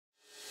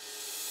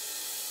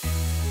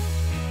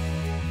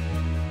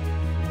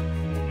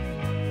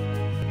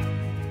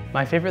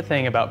My favorite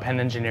thing about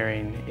Penn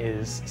Engineering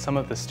is some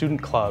of the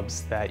student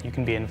clubs that you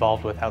can be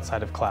involved with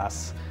outside of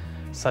class,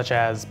 such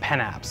as Penn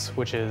Apps,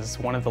 which is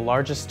one of the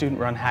largest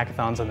student-run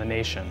hackathons in the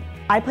nation.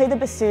 I play the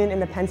bassoon in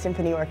the Penn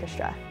Symphony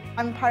Orchestra.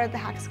 I'm part of the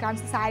Hexagon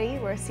Society.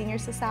 We're a senior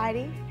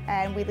society,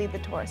 and we lead the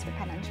tours for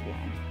Penn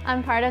Engineering.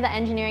 I'm part of the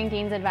Engineering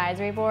Dean's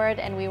Advisory Board,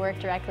 and we work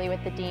directly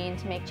with the Dean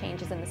to make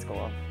changes in the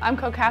school. I'm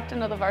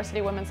co-captain of the varsity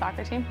women's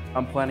soccer team.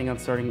 I'm planning on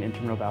starting an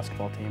intramural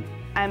basketball team.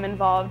 I'm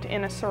involved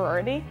in a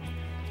sorority,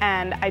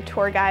 and I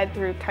tour guide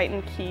through Kite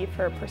and Key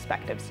for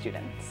prospective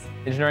students.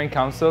 Engineering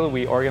Council,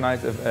 we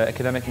organize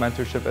academic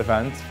mentorship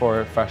events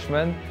for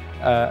freshmen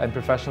and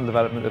professional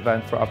development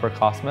events for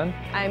upperclassmen.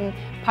 I'm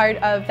part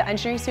of the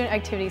Engineering Student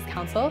Activities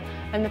Council.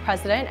 I'm the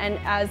president, and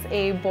as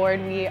a board,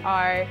 we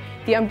are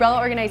the umbrella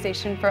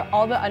organization for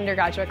all the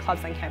undergraduate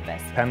clubs on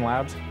campus. Penn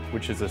Labs,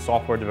 which is a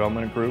software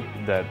development group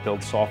that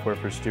builds software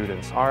for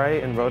students. RA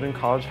enrolled in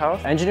College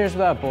House. Engineers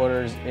Without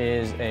Borders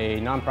is a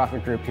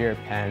nonprofit group here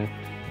at Penn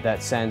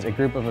that sends a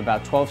group of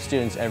about 12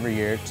 students every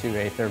year to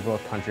a third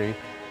world country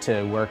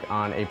to work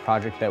on a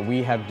project that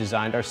we have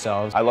designed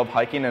ourselves. I love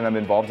hiking and I'm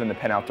involved in the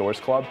Penn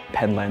Outdoors Club.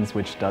 Penn Lens,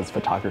 which does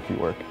photography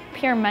work.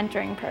 Peer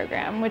mentoring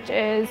program, which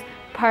is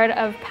part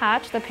of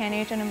Patch, the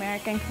Pan-Asian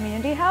American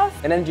Community House.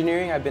 In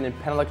engineering, I've been in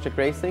Penn Electric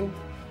Racing,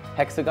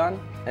 Hexagon,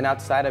 and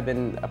outside I've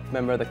been a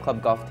member of the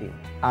club golf team.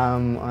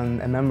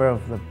 I'm a member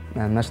of the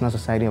National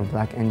Society of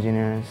Black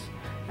Engineers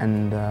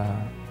and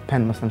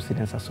Penn Muslim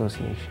Students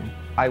Association.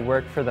 I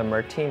work for the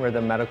MERT team, or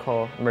the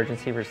Medical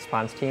Emergency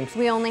Response Team.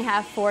 We only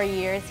have 4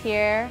 years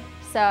here,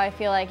 so I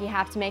feel like you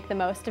have to make the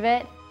most of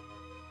it.